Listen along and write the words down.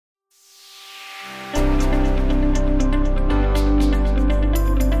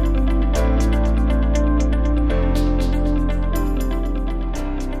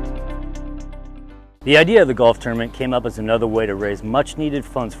The idea of the golf tournament came up as another way to raise much needed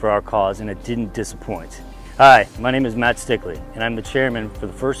funds for our cause, and it didn't disappoint. Hi, my name is Matt Stickley, and I'm the chairman for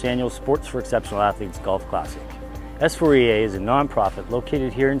the first annual Sports for Exceptional Athletes Golf Classic. S4EA is a nonprofit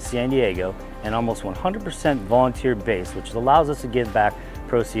located here in San Diego and almost 100% volunteer based, which allows us to give back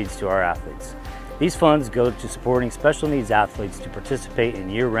proceeds to our athletes. These funds go to supporting special needs athletes to participate in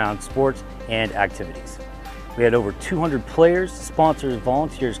year-round sports and activities. We had over 200 players, sponsors,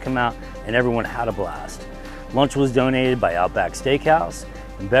 volunteers come out, and everyone had a blast. Lunch was donated by Outback Steakhouse,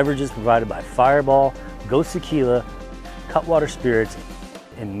 and beverages provided by Fireball, Ghost Tequila, Cutwater Spirits,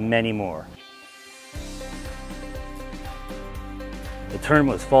 and many more. The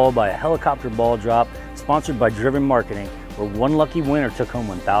tournament was followed by a helicopter ball drop sponsored by Driven Marketing, where one lucky winner took home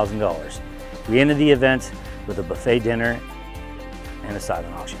 $1,000. We ended the event with a buffet dinner and a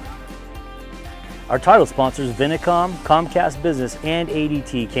silent auction. Our title sponsors, Vinicom, Comcast Business, and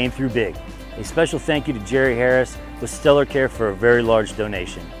ADT came through big. A special thank you to Jerry Harris with Stellar Care for a very large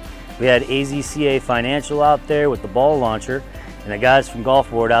donation. We had AZCA Financial out there with the ball launcher, and the guys from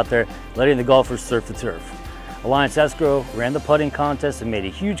Golf Board out there letting the golfers surf the turf. Alliance Escrow ran the putting contest and made a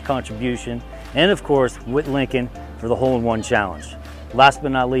huge contribution, and of course, Whit Lincoln for the hole-in-one challenge. Last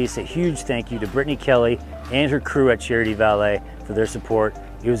but not least, a huge thank you to Brittany Kelly and her crew at Charity Valet for their support.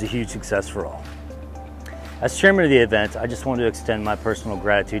 It was a huge success for all. As chairman of the event, I just wanted to extend my personal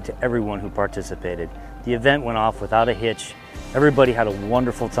gratitude to everyone who participated. The event went off without a hitch. Everybody had a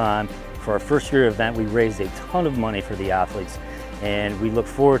wonderful time. For our first year event, we raised a ton of money for the athletes, and we look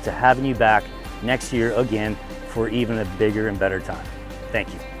forward to having you back next year again for even a bigger and better time.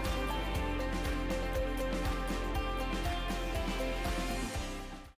 Thank you.